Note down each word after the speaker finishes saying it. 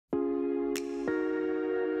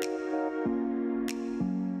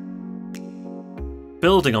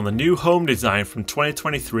Building on the new home design from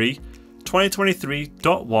 2023,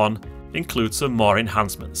 2023.1 includes some more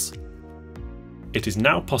enhancements. It is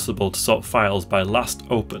now possible to sort files by last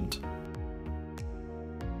opened.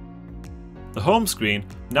 The home screen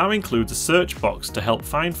now includes a search box to help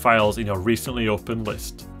find files in your recently opened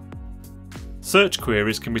list. Search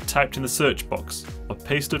queries can be typed in the search box or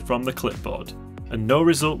pasted from the clipboard, and no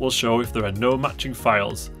result will show if there are no matching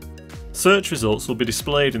files. Search results will be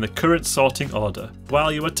displayed in the current sorting order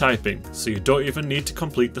while you are typing, so you don't even need to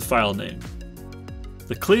complete the file name.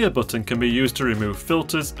 The Clear button can be used to remove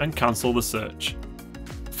filters and cancel the search.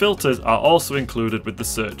 Filters are also included with the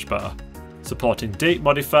search bar, supporting date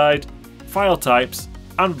modified, file types,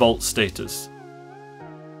 and vault status.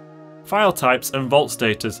 File types and vault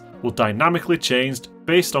status will dynamically change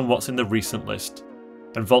based on what's in the recent list,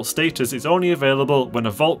 and vault status is only available when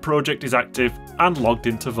a vault project is active and logged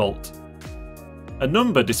into Vault. A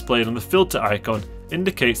number displayed on the filter icon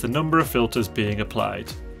indicates the number of filters being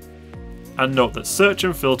applied. And note that search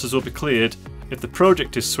and filters will be cleared if the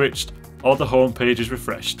project is switched or the home page is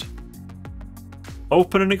refreshed.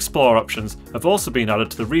 Open and Explore options have also been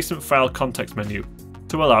added to the recent file context menu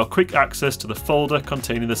to allow quick access to the folder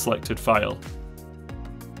containing the selected file.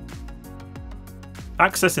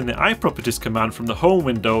 Accessing the iProperties command from the Home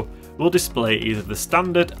window will display either the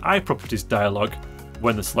standard iProperties dialog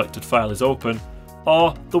when the selected file is open,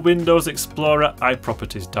 or the Windows Explorer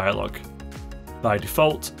iProperties dialog. By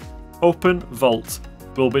default, Open Vault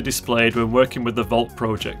will be displayed when working with the Vault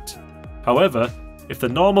project. However, if the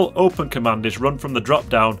normal Open command is run from the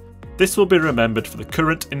drop-down, this will be remembered for the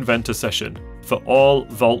current Inventor session for all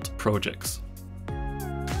Vault projects.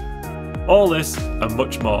 All this and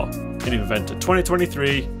much more in Inventor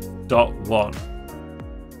 2023.1.